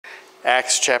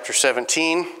Acts chapter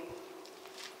 17.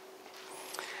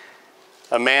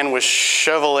 A man was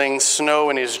shoveling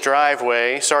snow in his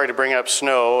driveway. Sorry to bring up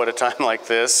snow at a time like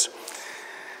this.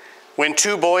 When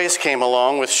two boys came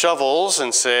along with shovels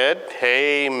and said,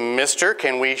 "Hey, mister,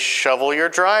 can we shovel your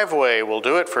driveway? We'll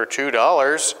do it for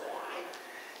 $2.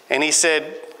 And he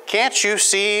said, "Can't you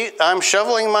see I'm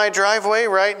shoveling my driveway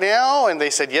right now?" And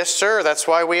they said, "Yes, sir, that's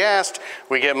why we asked.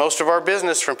 We get most of our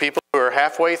business from people who are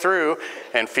halfway through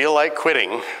and feel like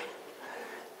quitting."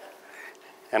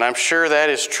 And I'm sure that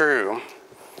is true.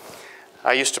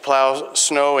 I used to plow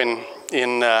snow in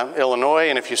Illinois,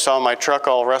 and if you saw my truck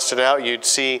all rusted out,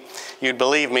 you'd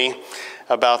believe me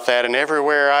about that. And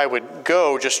everywhere I would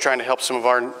go, just trying to help some of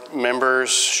our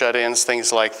members, shut-ins,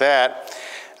 things like that,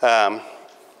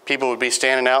 people would be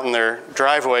standing out in their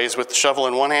driveways with the shovel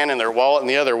in one hand and their wallet in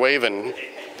the other, waving.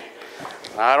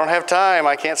 I don't have time.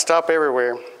 I can't stop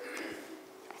everywhere.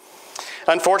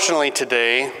 Unfortunately,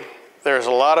 today, there's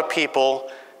a lot of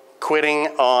people quitting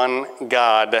on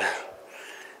God.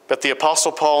 But the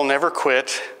Apostle Paul never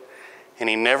quit, and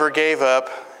he never gave up.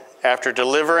 After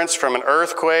deliverance from an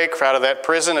earthquake out of that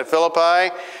prison at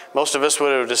Philippi, most of us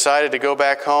would have decided to go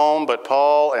back home, but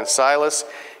Paul and Silas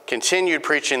continued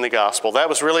preaching the gospel. That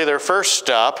was really their first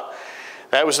stop.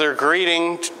 That was their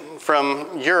greeting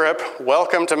from Europe.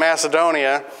 Welcome to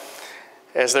Macedonia,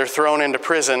 as they're thrown into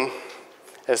prison,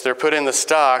 as they're put in the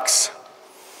stocks.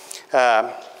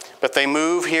 But they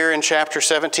move here in chapter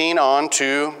 17 on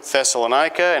to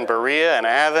Thessalonica and Berea and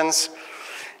Athens,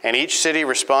 and each city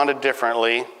responded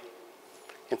differently.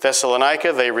 In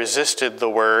Thessalonica, they resisted the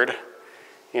word.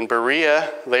 In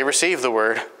Berea, they received the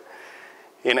word.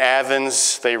 In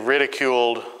Athens, they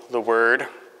ridiculed the word.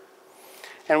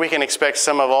 And we can expect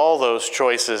some of all those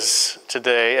choices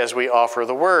today as we offer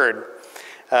the word.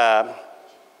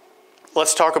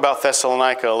 Let's talk about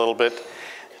Thessalonica a little bit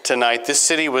tonight. This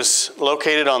city was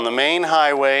located on the main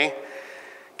highway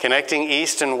connecting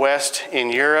east and west in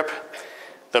Europe.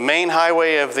 The main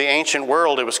highway of the ancient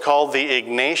world, it was called the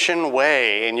Egnatian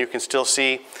Way, and you can still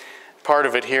see part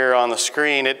of it here on the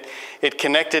screen. It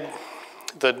connected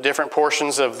the different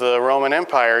portions of the Roman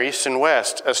Empire, east and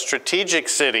west, a strategic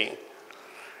city,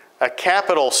 a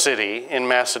capital city in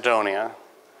Macedonia.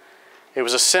 It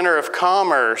was a center of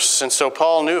commerce, and so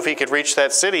Paul knew if he could reach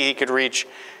that city, he could reach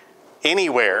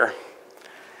anywhere.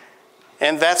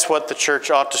 And that's what the church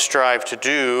ought to strive to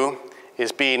do,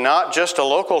 is be not just a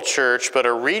local church, but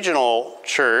a regional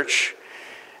church,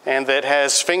 and that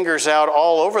has fingers out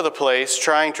all over the place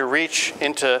trying to reach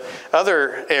into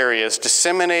other areas,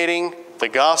 disseminating the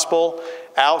gospel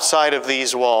outside of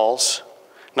these walls,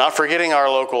 not forgetting our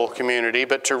local community,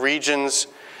 but to regions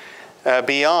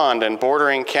beyond and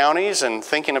bordering counties, and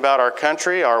thinking about our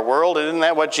country, our world. Isn't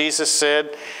that what Jesus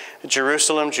said?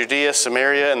 Jerusalem, Judea,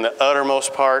 Samaria, and the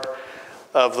uttermost part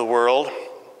of the world.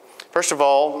 First of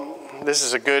all, this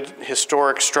is a good,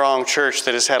 historic, strong church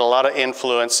that has had a lot of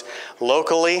influence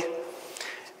locally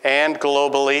and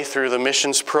globally through the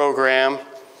missions program.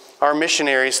 Our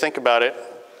missionaries, think about it,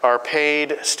 are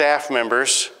paid staff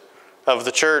members of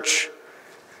the church,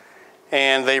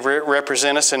 and they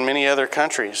represent us in many other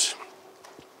countries.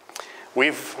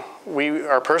 We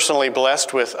are personally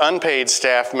blessed with unpaid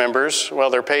staff members. Well,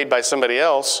 they're paid by somebody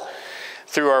else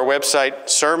through our website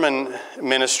sermon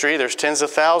ministry. There's tens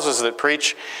of thousands that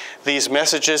preach these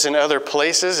messages in other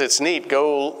places. It's neat.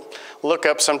 Go look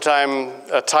up sometime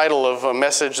a title of a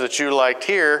message that you liked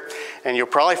here, and you'll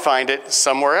probably find it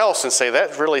somewhere else and say,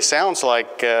 "That really sounds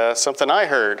like something I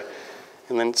heard."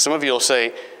 And then some of you will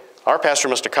say, "Our pastor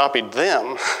must have copied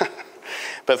them."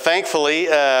 But thankfully,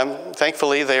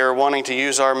 they are wanting to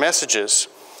use our messages.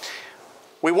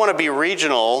 We want to be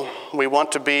regional. We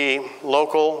want to be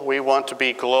local. We want to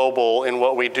be global in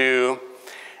what we do.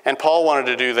 And Paul wanted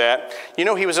to do that. You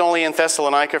know, he was only in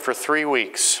Thessalonica for 3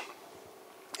 weeks,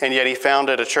 and yet he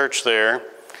founded a church there.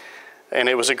 And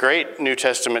it was a great New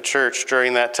Testament church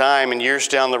during that time. And years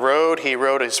down the road, he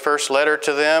wrote his first letter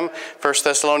to them. 1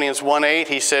 Thessalonians 1:8,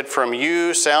 he said, "From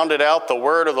you sounded out the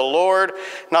word of the Lord,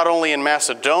 not only in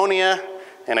Macedonia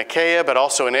and Achaia, but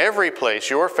also in every place.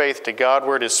 Your faith to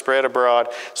Godward is spread abroad,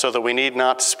 so that we need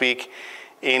not speak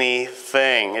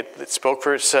anything." It spoke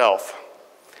for itself.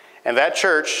 And that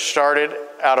church started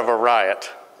out of a riot.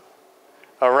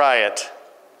 A riot.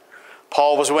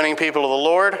 Paul was winning people to the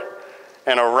Lord,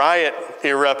 and a riot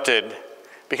erupted.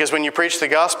 Because when you preach the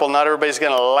gospel, not everybody's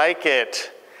going to like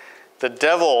it. The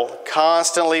devil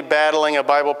constantly battling a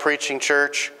Bible-preaching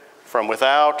church from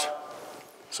without,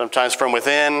 sometimes from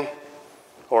within,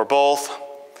 or both.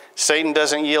 Satan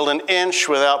doesn't yield an inch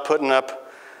without putting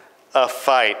up a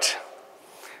fight.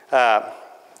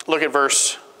 Look at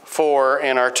verse 4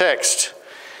 in our text.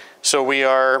 So we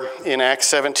are in Acts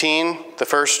 17. The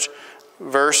first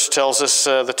verse tells us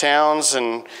the towns,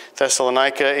 and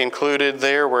Thessalonica included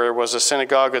there, where it was a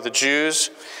synagogue of the Jews.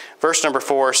 Verse number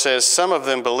 4 says, some of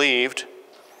them believed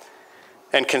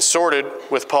and consorted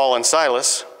with Paul and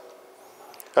Silas.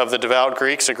 Of the devout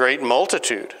Greeks, a great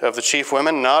multitude. Of the chief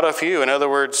women, not a few. In other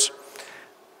words,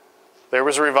 there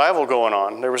was a revival going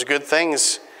on. There was good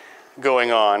things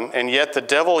going on. And yet the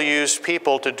devil used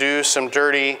people to do some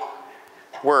dirty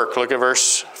work. Look at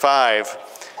verse 5.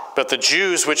 But the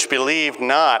Jews which believed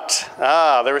not.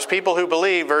 There was people who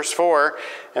believed, verse 4.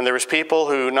 And there was people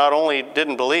who not only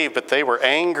didn't believe, but they were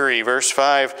angry. Verse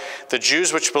 5. The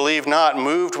Jews which believed not,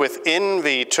 moved with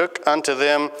envy, took unto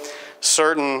them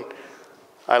certain,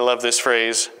 I love this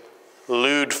phrase,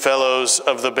 lewd fellows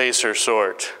of the baser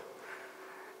sort.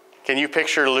 Can you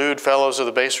picture lewd fellows of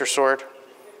the baser sort?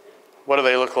 What do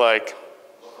they look like?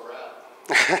 Look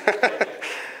around.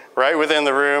 Right within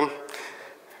the room.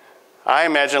 I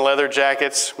imagine leather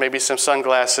jackets, maybe some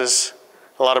sunglasses,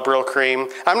 a lot of Brill cream.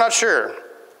 I'm not sure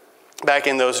back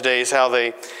in those days how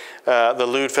they, the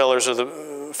lewd fellows of the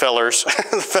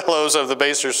fellows of the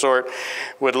baser sort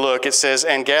would look. It says,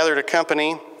 and gathered a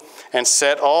company and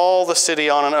set all the city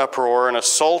on an uproar, and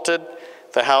assaulted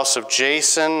the house of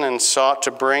Jason, and sought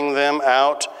to bring them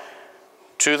out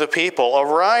to the people. A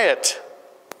riot.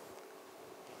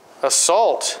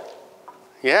 Assault.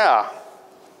 Yeah.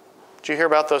 Did you hear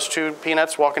about those two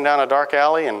peanuts walking down a dark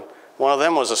alley, and one of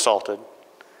them was assaulted?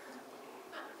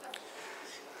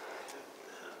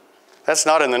 That's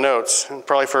not in the notes,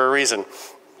 probably for a reason.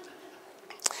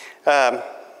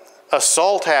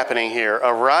 Assault happening here,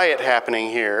 a riot happening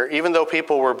here, even though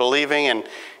people were believing and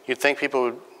you'd think people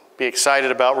would be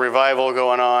excited about revival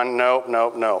going on.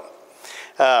 No.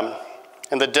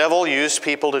 And the devil used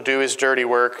people to do his dirty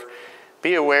work.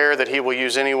 Be aware that he will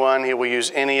use anyone, he will use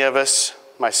any of us,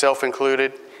 myself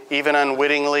included, even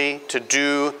unwittingly, to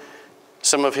do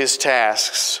some of his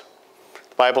tasks.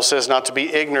 The Bible says not to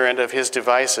be ignorant of his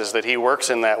devices, that he works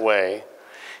in that way.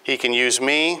 He can use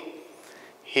me.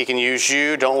 He can use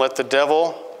you. Don't let the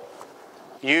devil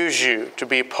use you to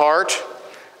be part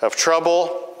of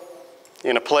trouble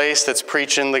in a place that's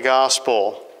preaching the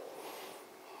gospel.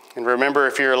 And remember,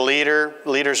 if you're a leader,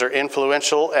 leaders are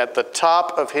influential at the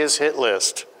top of his hit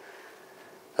list.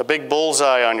 A big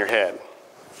bullseye on your head.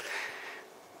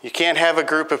 You can't have a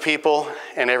group of people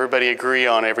and everybody agree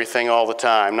on everything all the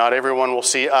time. Not everyone will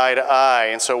see eye to eye.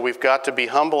 And so we've got to be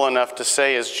humble enough to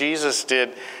say, as Jesus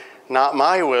did, not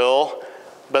my will,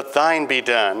 but thine be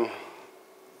done.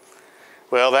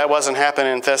 Well, that wasn't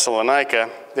happening in Thessalonica.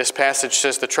 This passage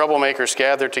says the troublemakers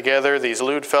gathered together, these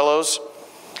lewd fellows.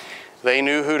 They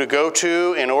knew who to go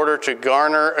to in order to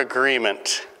garner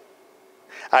agreement.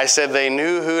 I said they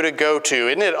knew who to go to.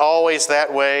 Isn't it always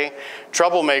that way?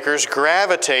 Troublemakers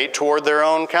gravitate toward their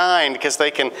own kind because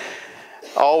they can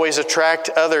always attract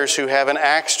others who have an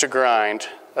axe to grind,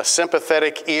 a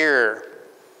sympathetic ear.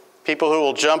 People who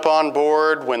will jump on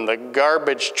board when the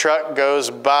garbage truck goes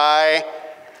by,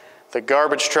 the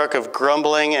garbage truck of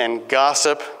grumbling and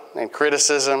gossip and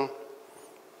criticism.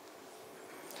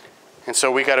 And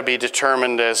so we got to be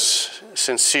determined as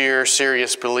sincere,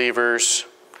 serious believers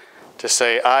to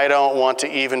say, I don't want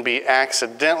to even be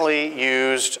accidentally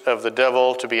used of the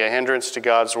devil to be a hindrance to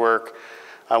God's work.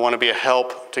 I want to be a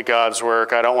help to God's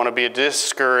work. I don't want to be a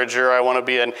discourager. I want to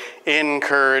be an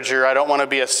encourager. I don't want to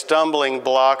be a stumbling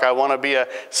block. I want to be a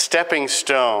stepping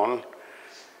stone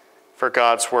for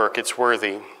God's work. It's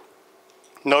worthy.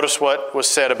 Notice what was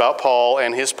said about Paul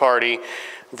and his party,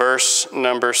 verse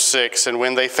number 6. And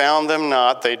when they found them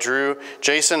not, they drew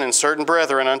Jason and certain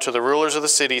brethren unto the rulers of the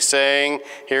city, saying,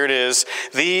 here it is,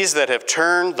 these that have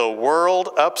turned the world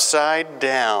upside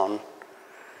down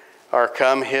are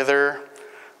come hither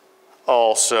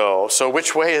also. So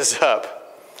which way is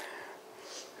up?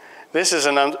 This is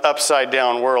an upside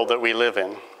down world that we live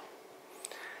in.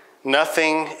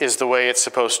 Nothing is the way it's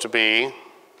supposed to be.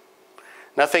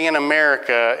 Nothing in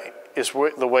America is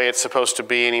the way it's supposed to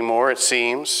be anymore, it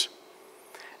seems.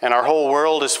 And our whole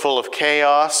world is full of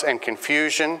chaos and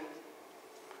confusion.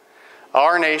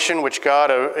 Our nation, which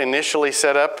God initially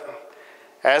set up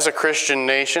as a Christian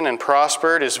nation and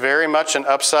prospered, is very much an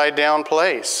upside down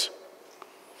place.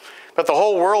 But the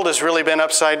whole world has really been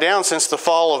upside down since the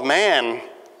fall of man,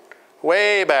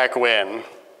 way back when.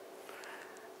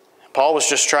 Paul was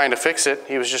just trying to fix it.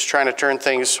 He was just trying to turn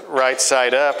things right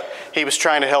side up. He was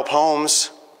trying to help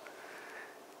homes,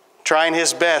 trying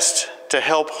his best to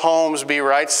help homes be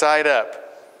right side up,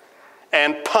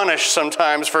 and punished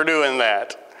sometimes for doing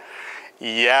that.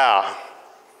 Yeah.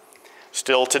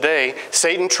 Still today,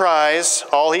 Satan tries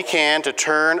all he can to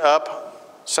turn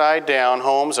upside down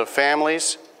homes of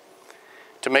families,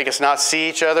 to make us not see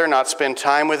each other, not spend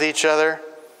time with each other,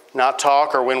 not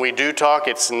talk, or when we do talk,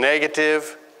 it's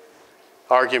negative,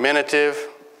 argumentative.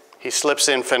 He slips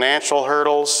in financial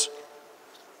hurdles,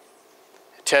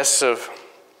 tests of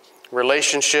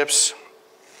relationships.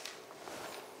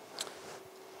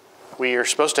 We are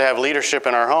supposed to have leadership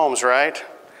in our homes, right?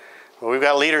 Well, we've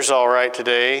got leaders all right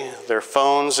today. Their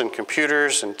phones and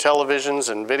computers and televisions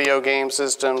and video game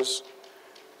systems.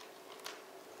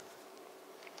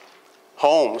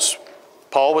 Homes.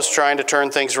 Paul was trying to turn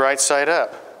things right side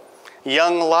up.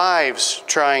 Young lives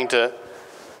trying to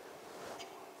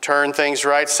turn things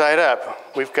right side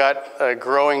up. We've got a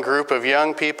growing group of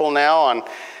young people now on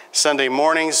Sunday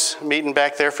mornings meeting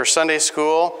back there for Sunday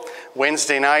school.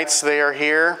 Wednesday nights they are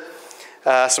here.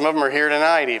 Some of them are here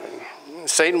tonight even.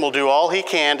 Satan will do all he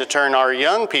can to turn our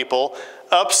young people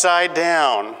upside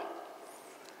down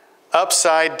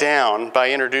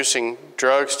by introducing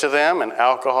drugs to them and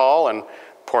alcohol and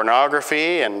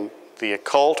pornography and the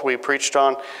occult we preached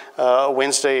on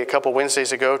a couple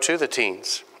Wednesdays ago to the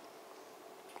teens.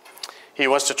 He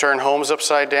wants to turn homes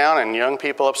upside down and young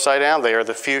people upside down. They are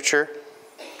the future.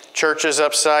 Churches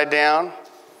upside down.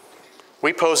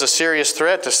 We pose a serious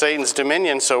threat to Satan's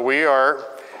dominion, so we are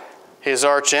his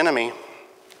arch enemy.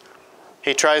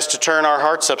 He tries to turn our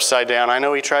hearts upside down. I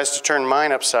know he tries to turn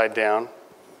mine upside down.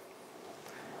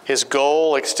 His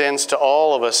goal extends to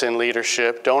all of us in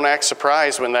leadership. Don't act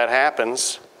surprised when that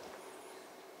happens.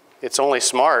 It's only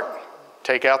smart.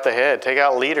 Take out the head. Take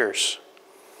out leaders.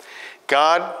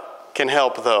 God can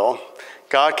help, though.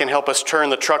 God can help us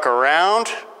turn the truck around,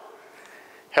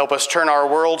 help us turn our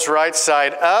worlds right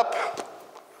side up,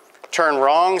 turn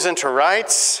wrongs into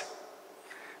rights.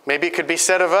 Maybe it could be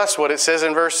said of us what it says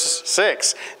in verse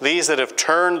 6. These that have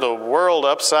turned the world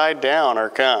upside down are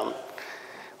come.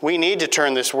 We need to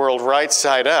turn this world right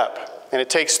side up. And it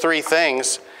takes three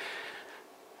things.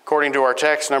 According to our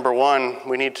text, number one,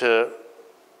 we need to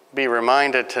be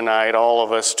reminded tonight, all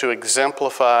of us, to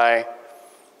exemplify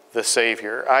the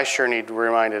Savior. I sure need to be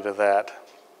reminded of that.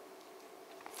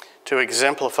 To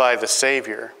exemplify the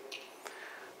Savior.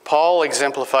 Paul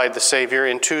exemplified the Savior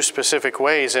in two specific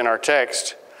ways in our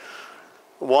text.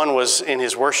 One was in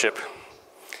his worship.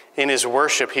 In his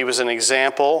worship, he was an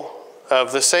example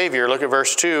of the Savior. Look at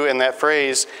verse 2 and that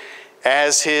phrase,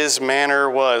 as his manner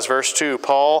was. Verse 2,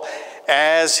 Paul,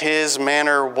 as his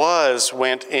manner was,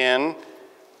 went in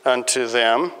unto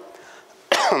them,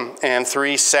 and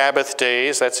 3 Sabbath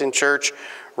days, that's in church,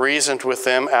 reasoned with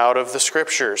them out of the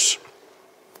Scriptures.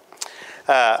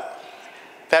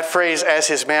 That phrase, as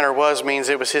his manner was, means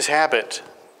it was his habit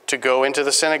to go into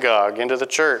the synagogue, into the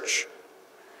church.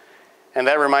 And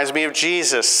that reminds me of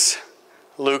Jesus.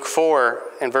 Luke 4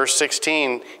 and verse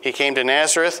 16, he came to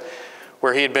Nazareth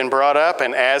where he had been brought up,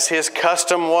 and as his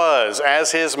custom was,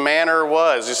 as his manner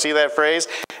was. You see that phrase?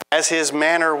 As his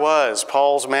manner was,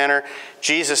 Paul's manner,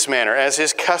 Jesus' manner, as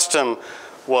his custom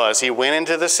was. He went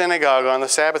into the synagogue on the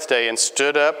Sabbath day and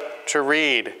stood up to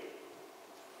read.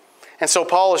 And so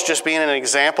Paul is just being an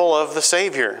example of the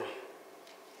Savior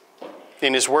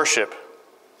in his worship.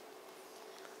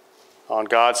 On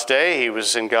God's day, he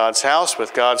was in God's house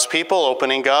with God's people,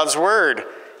 opening God's word,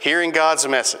 hearing God's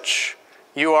message.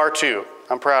 You are too.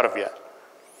 I'm proud of you.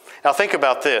 Now think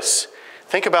about this.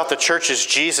 Think about the churches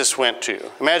Jesus went to.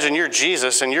 Imagine you're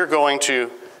Jesus and you're going to,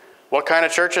 what kind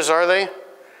of churches are they?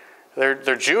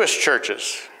 They're Jewish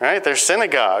churches, right? They're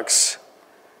synagogues.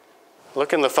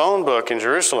 Look in the phone book in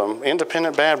Jerusalem,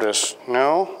 Independent Baptist.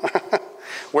 No?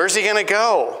 Where's he going to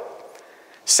go?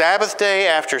 Sabbath day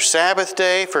after Sabbath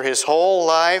day for his whole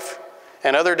life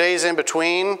and other days in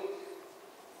between.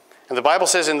 And the Bible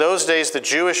says in those days the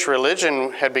Jewish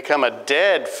religion had become a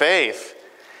dead faith.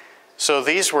 So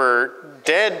these were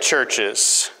dead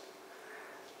churches.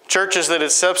 Churches that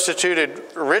had substituted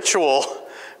ritual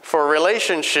for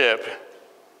relationship.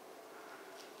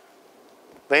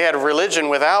 They had religion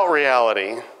without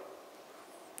reality.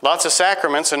 Lots of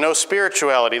sacraments and no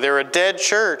spirituality. They're a dead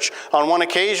church. On one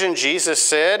occasion, Jesus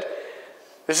said,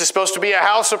 this is supposed to be a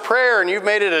house of prayer, and you've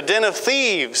made it a den of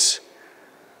thieves.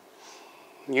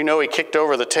 You know he kicked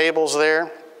over the tables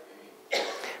there.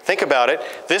 Think about it.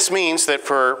 This means that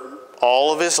for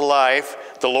all of his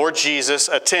life, the Lord Jesus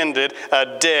attended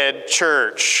a dead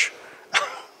church.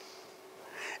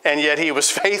 And yet he was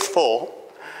faithful.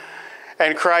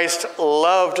 And Christ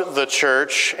loved the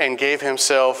church and gave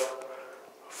himself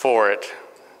for it.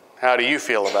 How do you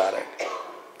feel about it?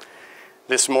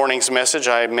 This morning's message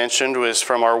I mentioned was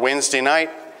from our Wednesday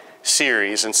night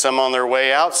series. And some on their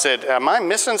way out said, am I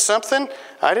missing something?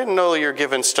 I didn't know you're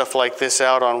giving stuff like this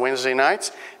out on Wednesday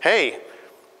nights. Hey,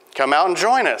 come out and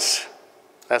join us.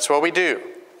 That's what we do.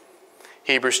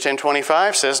 Hebrews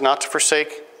 10:25 says not to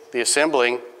forsake the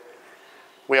assembling.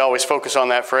 We always focus on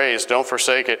that phrase, don't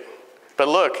forsake it. But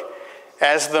look,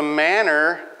 as the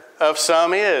manner of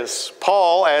some is,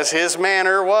 Paul as his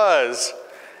manner was,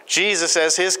 Jesus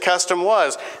as his custom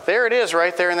was. There it is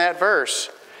right there in that verse.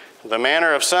 The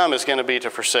manner of some is going to be to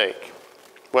forsake.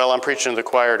 Well, I'm preaching to the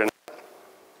choir tonight.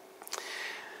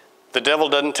 The devil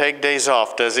doesn't take days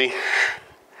off, does he?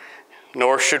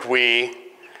 Nor should we.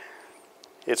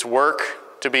 It's work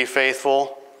to be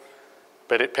faithful,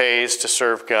 but it pays to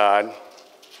serve God.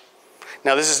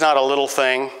 Now, this is not a little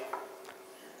thing.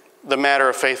 The matter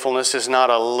of faithfulness is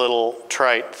not a little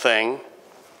trite thing.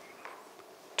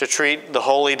 To treat the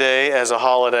holy day as a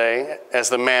holiday, as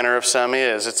the manner of some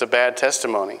is, it's a bad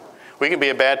testimony. We can be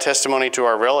a bad testimony to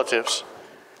our relatives.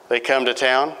 They come to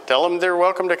town, tell them they're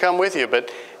welcome to come with you,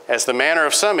 but as the manner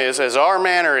of some is, as our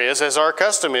manner is, as our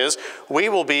custom is, we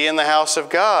will be in the house of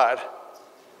God.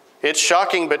 It's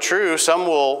shocking but true. Some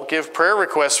will give prayer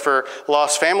requests for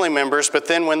lost family members, but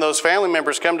then when those family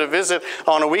members come to visit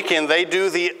on a weekend, they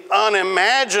do the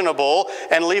unimaginable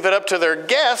and leave it up to their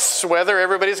guests whether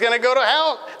everybody's going to go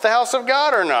to the house of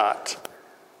God or not.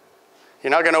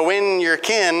 You're not going to win your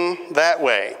kin that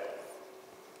way.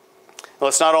 Well,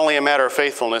 it's not only a matter of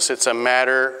faithfulness, it's a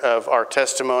matter of our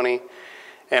testimony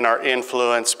and our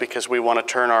influence because we want to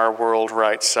turn our world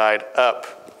right side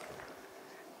up.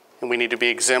 And we need to be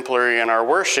exemplary in our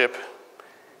worship,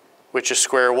 which is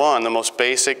square one, the most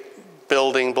basic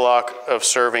building block of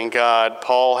serving God.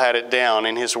 Paul had it down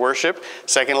in his worship.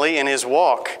 Secondly, in his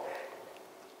walk,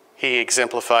 he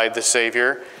exemplified the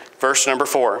Savior. Verse number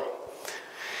 4.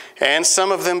 And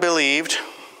some of them believed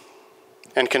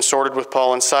and consorted with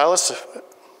Paul and Silas,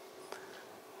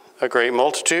 a great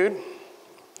multitude,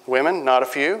 women, not a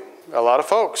few, a lot of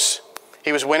folks.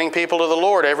 He was winning people to the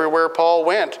Lord everywhere Paul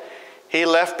went. He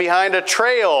left behind a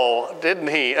trail, didn't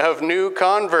he, of new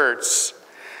converts.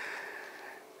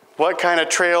 What kind of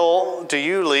trail do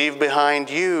you leave behind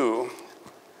you?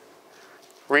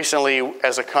 Recently,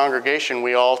 as a congregation,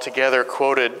 we all together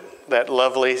quoted that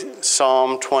lovely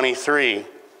Psalm 23.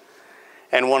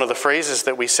 And one of the phrases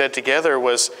that we said together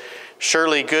was,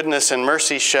 surely goodness and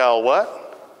mercy shall what?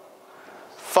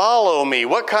 Follow me.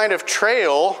 What kind of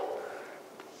trail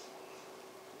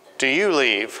do you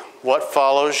leave? What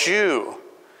follows you?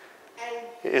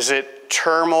 Is it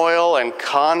turmoil and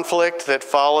conflict that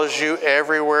follows you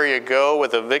everywhere you go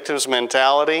with a victim's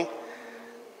mentality?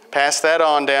 Pass that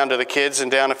on down to the kids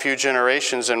and down a few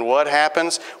generations, and what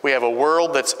happens? We have a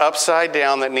world that's upside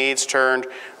down that needs turned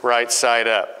right side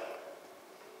up.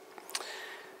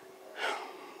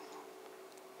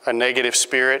 A negative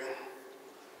spirit.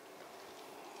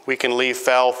 We can leave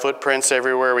foul footprints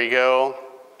everywhere we go.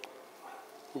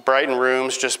 Brighten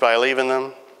rooms just by leaving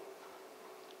them.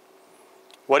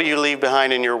 What do you leave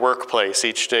behind in your workplace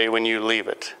each day when you leave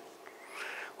it?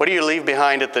 What do you leave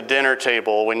behind at the dinner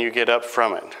table when you get up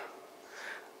from it?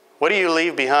 What do you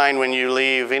leave behind when you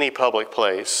leave any public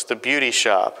place, the beauty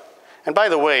shop? And by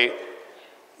the way,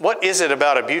 what is it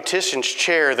about a beautician's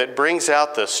chair that brings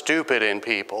out the stupid in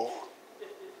people?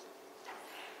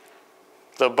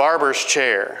 The barber's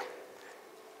chair.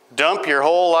 Dump your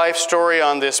whole life story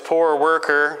on this poor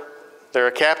worker. They're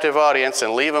a captive audience,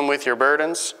 and leave them with your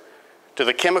burdens. Do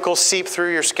the chemicals seep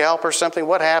through your scalp or something?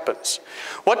 What happens?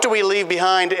 What do we leave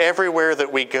behind everywhere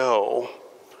that we go?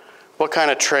 What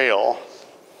kind of trail?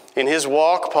 In his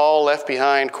walk, Paul left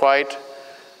behind quite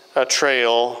a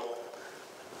trail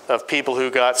of people who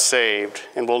got saved.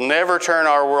 And we'll never turn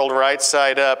our world right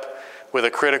side up with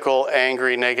a critical,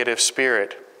 angry, negative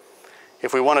spirit.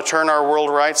 If we want to turn our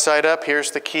world right side up, here's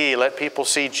the key. Let people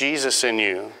see Jesus in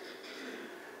you.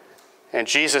 And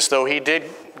Jesus, though he did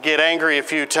get angry a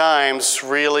few times,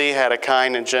 really had a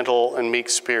kind and gentle and meek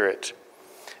spirit.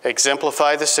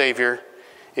 Exemplify the Savior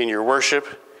in your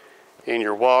worship, in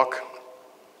your walk.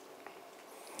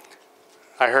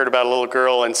 I heard about a little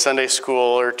girl in Sunday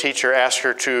school. Her teacher asked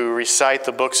her to recite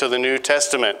the books of the New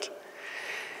Testament.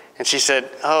 And she said,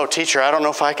 oh, teacher, I don't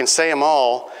know if I can say them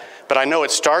all, but I know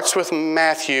it starts with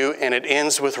Matthew and it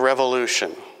ends with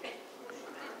Revolution.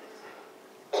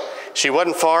 She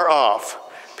wasn't far off,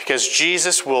 because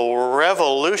Jesus will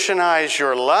revolutionize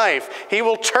your life. He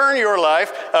will turn your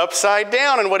life upside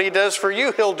down, and what he does for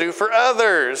you, he'll do for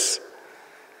others.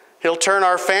 He'll turn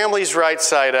our families right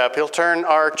side up. He'll turn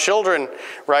our children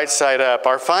right side up,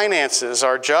 our finances,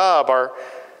 our job,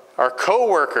 our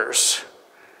co-workers,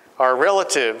 our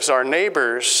relatives, our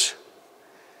neighbors.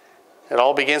 It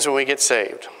all begins when we get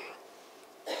saved.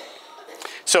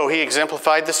 So he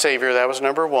exemplified the Savior, that was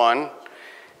number one.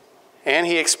 And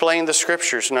he explained the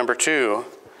Scriptures, number two.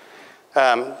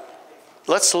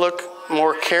 Let's look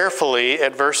more carefully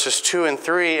at verses 2 and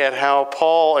 3 at how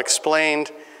Paul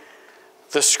explained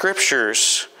the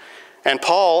Scriptures. And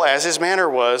Paul, as his manner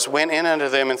was, went in unto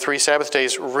them in 3 Sabbath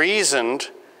days, reasoned,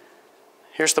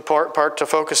 here's the part to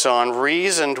focus on,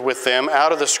 reasoned with them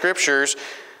out of the Scriptures,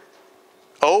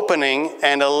 opening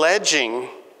and alleging.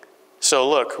 So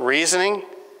look, reasoning,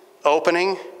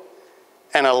 opening,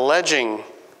 and alleging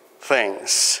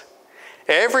things.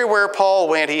 Everywhere Paul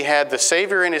went, he had the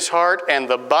Savior in his heart and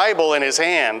the Bible in his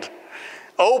hand,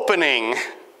 opening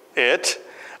it,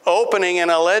 opening and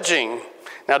alleging.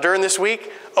 Now during this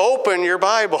week, open your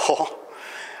Bible.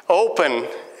 Open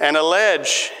and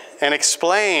allege and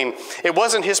explain. It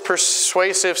wasn't his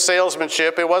persuasive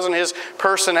salesmanship. It wasn't his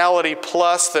personality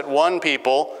plus that won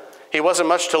people. He wasn't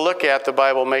much to look at, the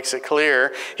Bible makes it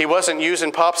clear. He wasn't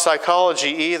using pop psychology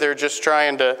either, just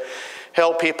trying to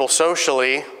help people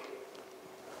socially.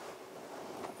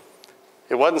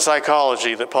 It wasn't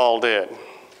psychology that Paul did.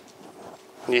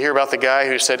 You hear about the guy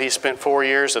who said he spent 4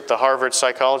 years at the Harvard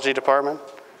psychology department?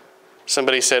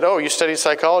 Somebody said, "Oh, you studied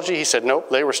psychology?" He said, "Nope,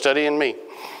 they were studying me."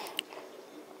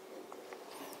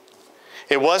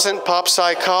 It wasn't pop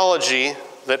psychology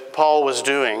that Paul was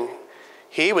doing.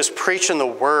 He was preaching the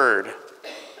Word.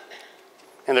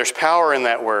 And there's power in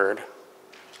that Word.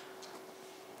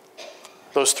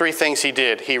 Those three things he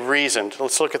did. He reasoned.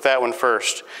 Let's look at that one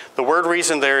first. The word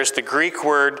reason there is the Greek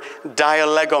word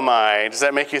dialegomai. Does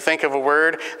that make you think of a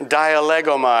word?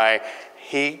 Dialegomai.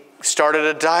 He started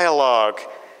a dialogue.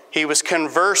 He was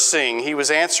conversing. He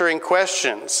was answering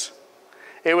questions.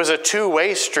 It was a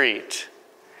two-way street.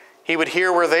 He would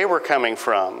hear where they were coming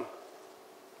from.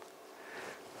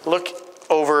 Look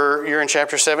over, you're in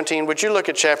chapter 17. Would you look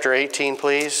at chapter 18,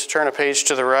 please? Turn a page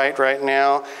to the right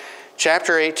now.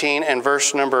 Chapter 18 and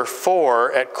verse number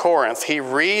 4 at Corinth. He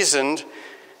reasoned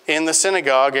in the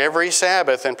synagogue every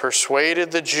Sabbath and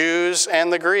persuaded the Jews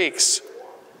and the Greeks.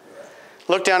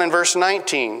 Look down in verse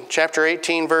 19. Chapter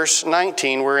 18, verse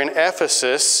 19. We're in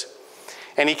Ephesus.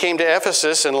 And he came to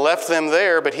Ephesus and left them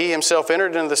there, but he himself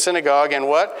entered into the synagogue and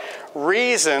what?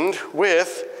 Reasoned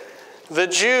with the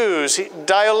Jews.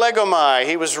 Dialegomai.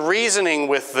 He was reasoning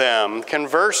with them,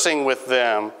 conversing with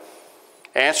them,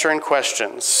 answering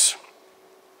questions.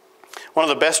 One of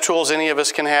the best tools any of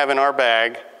us can have in our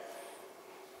bag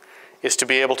is to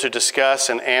be able to discuss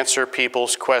and answer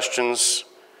people's questions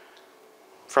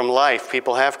from life.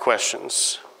 People have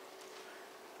questions.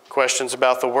 Questions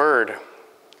about the Word.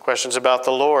 Questions about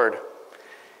the Lord.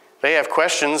 They have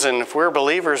questions, and if we're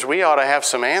believers, we ought to have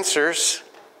some answers.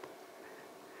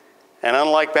 And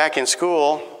unlike back in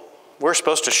school, we're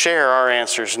supposed to share our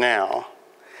answers now.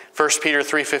 1 Peter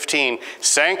 3:15,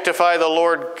 sanctify the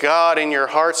Lord God in your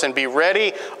hearts and be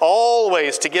ready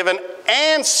always to give an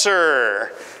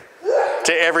answer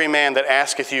to every man that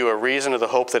asketh you a reason of the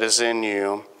hope that is in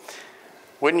you.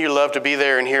 Wouldn't you love to be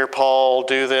there and hear Paul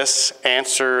do this?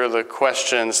 Answer the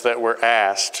questions that were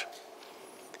asked.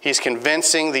 He's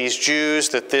convincing these Jews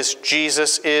that this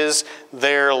Jesus is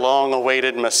their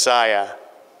long-awaited Messiah.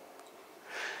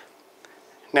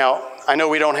 Now, I know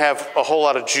we don't have a whole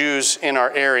lot of Jews in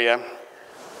our area.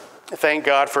 Thank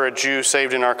God for a Jew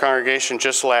saved in our congregation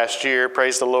just last year.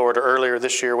 Praise the Lord, or earlier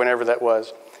this year, whenever that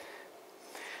was.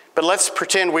 But let's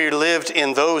pretend we lived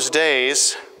in those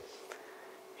days.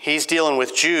 He's dealing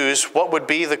with Jews. What would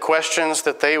be the questions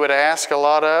that they would ask a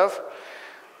lot of?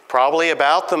 Probably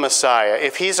about the Messiah.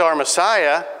 If he's our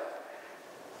Messiah,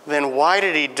 then why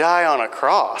did he die on a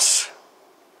cross?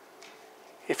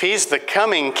 If he's the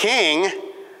coming king,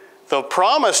 the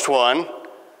promised one,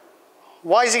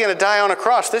 why is he going to die on a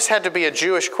cross? This had to be a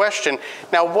Jewish question.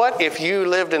 Now, what if you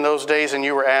lived in those days and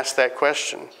you were asked that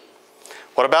question?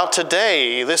 What about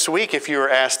today, this week, if you were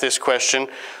asked this question?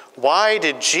 Why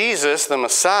did Jesus, the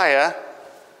Messiah,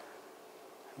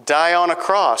 die on a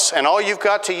cross? And all you've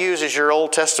got to use is your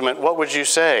Old Testament. What would you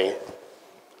say?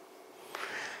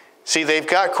 See, they've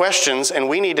got questions, and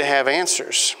we need to have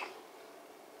answers.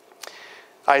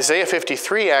 Isaiah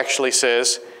 53 actually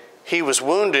says, he was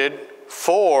wounded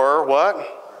for what?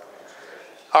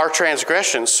 Our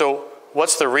transgressions. So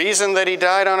what's the reason that he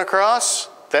died on a cross?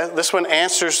 This one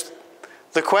answers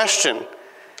the question.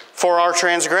 For our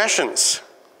transgressions.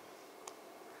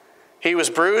 He was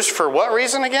bruised for what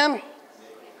reason again?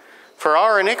 For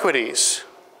our iniquities.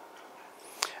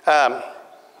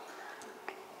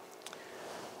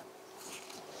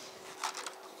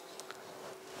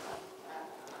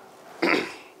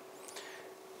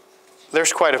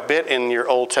 There's quite a bit in your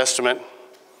Old Testament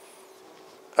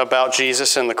about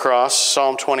Jesus and the cross.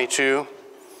 Psalm 22,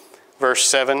 verse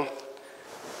 7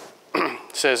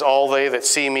 says, "All they that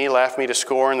see me laugh me to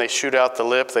scorn. They shoot out the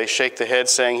lip. They shake the head,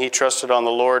 saying, he trusted on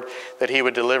the Lord that he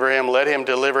would deliver him. Let him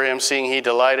deliver him, seeing he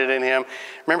delighted in him."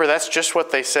 Remember, that's just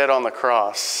what they said on the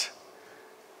cross.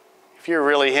 If you're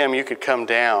really him, you could come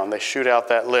down. They shoot out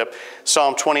that lip.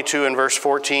 Psalm 22 and verse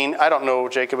 14. I don't know,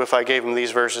 Jacob, if I gave him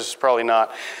these verses. Probably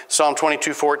not. Psalm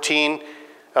 22:14.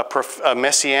 A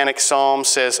messianic psalm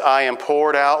says, "I am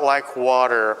poured out like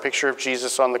water," a picture of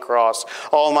Jesus on the cross.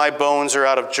 "All my bones are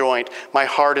out of joint. My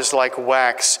heart is like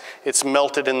wax. It's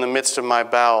melted in the midst of my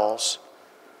bowels."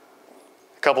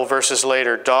 A couple verses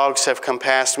later, "Dogs have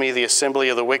compassed me. The assembly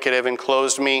of the wicked have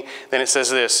enclosed me." Then it says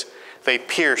this, "They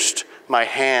pierced my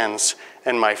hands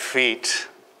and my feet."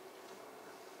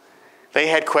 They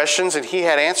had questions and he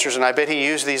had answers, and I bet he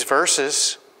used these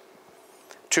verses.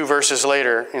 2 verses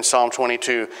later in Psalm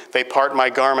 22, "They part my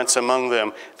garments among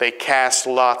them. They cast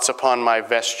lots upon my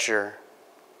vesture."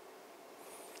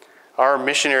 Our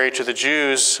missionary to the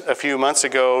Jews a few months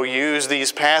ago used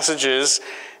these passages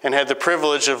and had the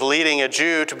privilege of leading a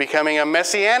Jew to becoming a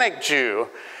messianic Jew,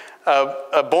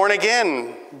 a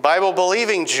born-again,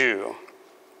 Bible-believing Jew.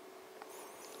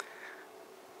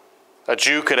 A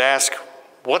Jew could ask,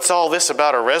 what's all this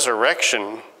about a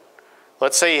resurrection?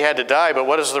 Let's say he had to die, but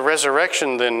what is the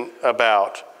resurrection then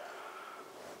about?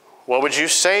 What would you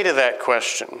say to that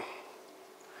question?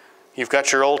 You've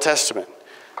got your Old Testament.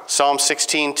 Psalm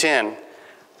 16:10,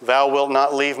 "Thou wilt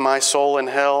not leave my soul in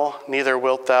hell, neither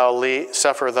wilt thou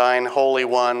suffer thine Holy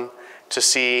One to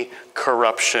see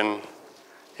corruption."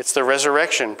 It's the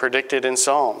resurrection predicted in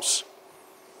Psalms.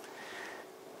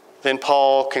 Then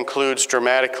Paul concludes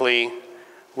dramatically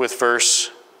with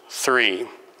verse 3,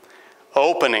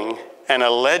 opening and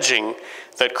alleging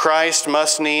that Christ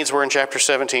must needs, we're in chapter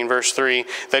 17, verse 3,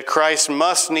 that Christ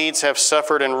must needs have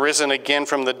suffered and risen again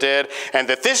from the dead, and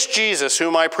that this Jesus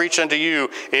whom I preach unto you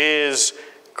is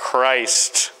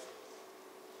Christ.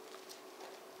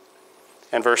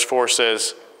 And verse 4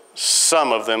 says,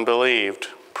 some of them believed.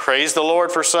 Praise the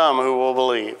Lord for some who will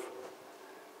believe.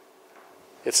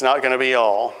 It's not going to be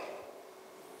all.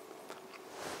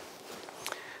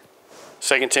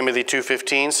 2 Timothy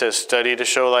 2:15 says, "Study to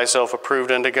show thyself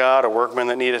approved unto God, a workman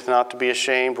that needeth not to be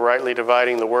ashamed, rightly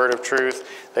dividing the word of truth."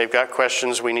 They've got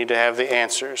questions. We need to have the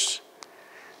answers.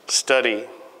 Study.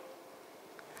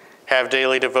 Have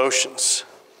daily devotions.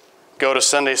 Go to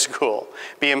Sunday school.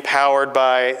 Be empowered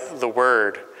by the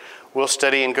word. We'll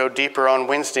study and go deeper on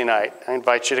Wednesday night. I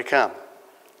invite you to come.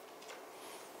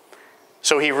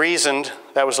 So he reasoned.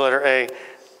 That was letter A.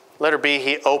 Letter B,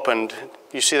 he opened.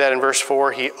 You see that in verse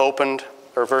 4? He opened,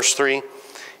 or verse 3?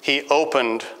 He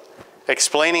opened,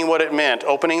 explaining what it meant.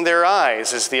 Opening their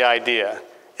eyes is the idea.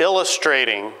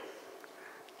 Illustrating,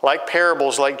 like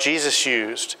parables like Jesus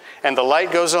used. And the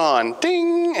light goes on,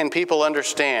 ding, and people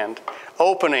understand.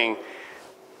 Opening,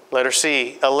 letter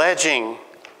C, alleging.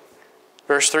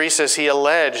 Verse 3 says he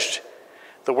alleged.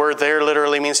 The word there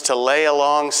literally means to lay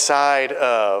alongside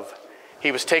of.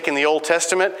 He was taking the Old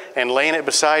Testament and laying it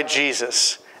beside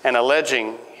Jesus and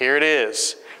alleging, here it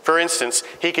is. For instance,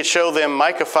 he could show them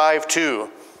Micah 5:2.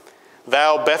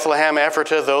 "Thou Bethlehem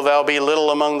Ephratah, though thou be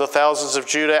little among the thousands of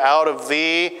Judah, out of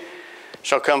thee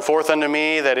shall come forth unto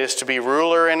me that is to be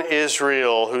ruler in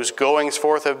Israel, whose goings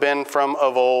forth have been from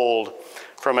of old,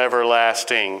 from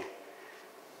everlasting."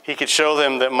 He could show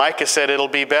them that Micah said it'll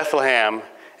be Bethlehem,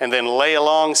 and then lay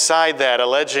alongside that,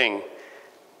 alleging,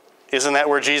 isn't that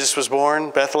where Jesus was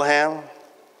born, Bethlehem?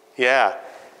 Yeah.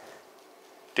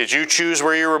 Did you choose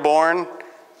where you were born?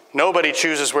 Nobody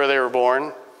chooses where they were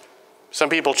born. Some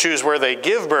people choose where they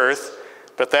give birth,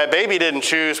 but that baby didn't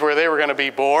choose where they were going to be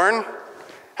born.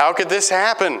 How could this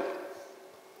happen?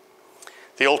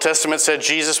 The Old Testament said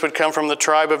Jesus would come from the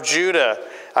tribe of Judah.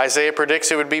 Isaiah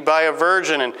predicts it would be by a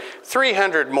virgin, and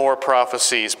 300 more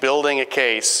prophecies building a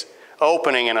case,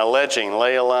 opening and alleging,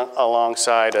 lay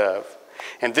alongside of.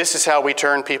 And this is how we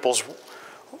turn people's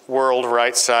world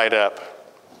right side up.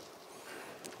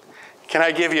 Can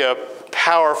I give you a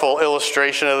powerful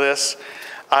illustration of this?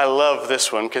 I love this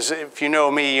one because if you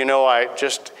know me, you know I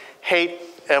just hate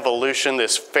evolution,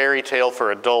 this fairy tale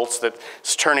for adults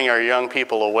that's turning our young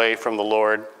people away from the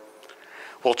Lord.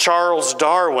 Well, Charles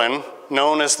Darwin,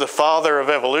 known as the father of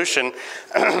evolution,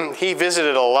 he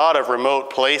visited a lot of remote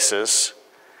places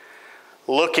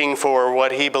looking for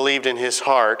what he believed in his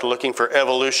heart, looking for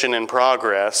evolution and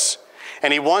progress.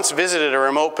 And he once visited a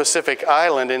remote Pacific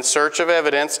island in search of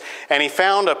evidence, and he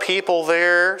found a people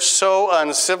there so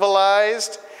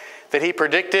uncivilized that he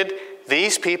predicted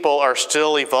these people are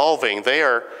still evolving.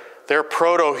 They're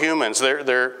proto-humans.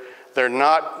 They're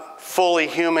not fully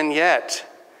human yet,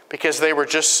 because they were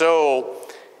just so,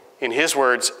 in his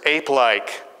words,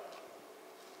 ape-like.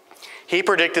 He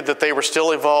predicted that they were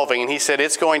still evolving, and he said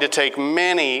it's going to take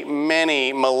many,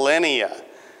 many millennia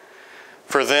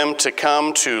for them to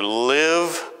come to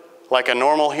live like a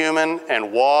normal human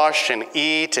and wash and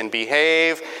eat and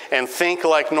behave and think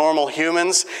like normal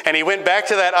humans. And he went back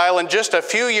to that island just a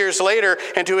few years later,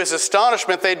 and to his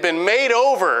astonishment, they'd been made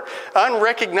over,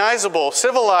 unrecognizable,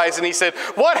 civilized. And he said,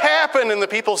 "What happened?" And the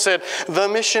people said, "The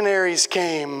missionaries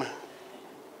came."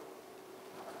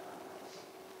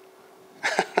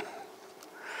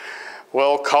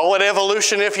 Well, call it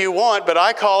evolution if you want, but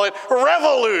I call it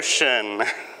revolution.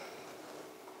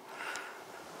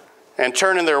 And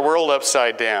turning their world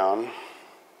upside down.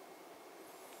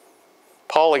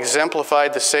 Paul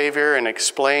exemplified the Savior and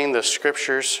explained the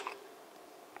Scriptures.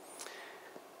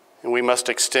 And we must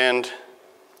extend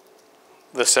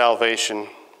the salvation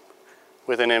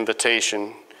with an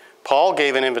invitation. Paul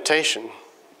gave an invitation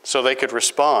so they could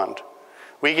respond.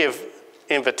 We give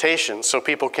invitations so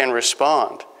people can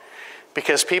respond.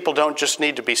 Because people don't just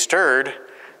need to be stirred,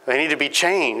 they need to be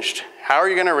changed. How are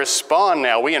you going to respond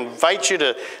now? We invite you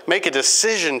to make a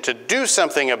decision to do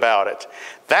something about it.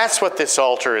 That's what this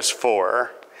altar is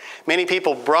for. Many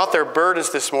people brought their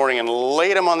burdens this morning and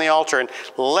laid them on the altar and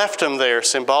left them there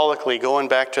symbolically, going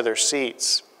back to their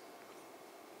seats.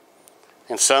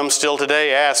 And some still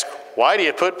today ask, why do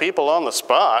you put people on the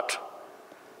spot?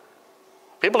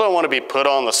 People don't want to be put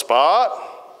on the spot.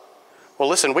 Well,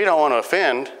 listen, we don't want to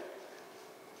offend.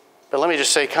 But let me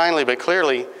just say kindly but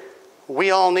clearly,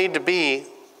 we all need to be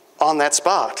on that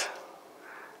spot.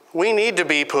 We need to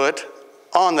be put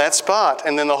on that spot.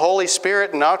 And then the Holy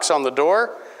Spirit knocks on the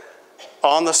door,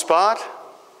 on the spot,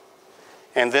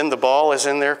 and then the ball is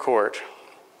in their court.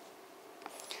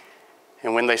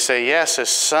 And when they say yes, as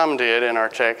some did in our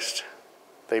text,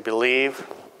 they believe,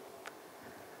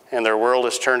 and their world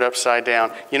is turned upside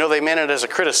down. You know, they meant it as a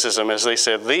criticism, as they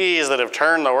said, these that have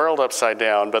turned the world upside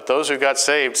down. But those who got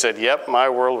saved said, yep, my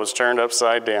world was turned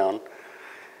upside down,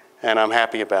 and I'm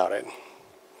happy about it.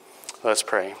 Let's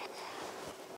pray.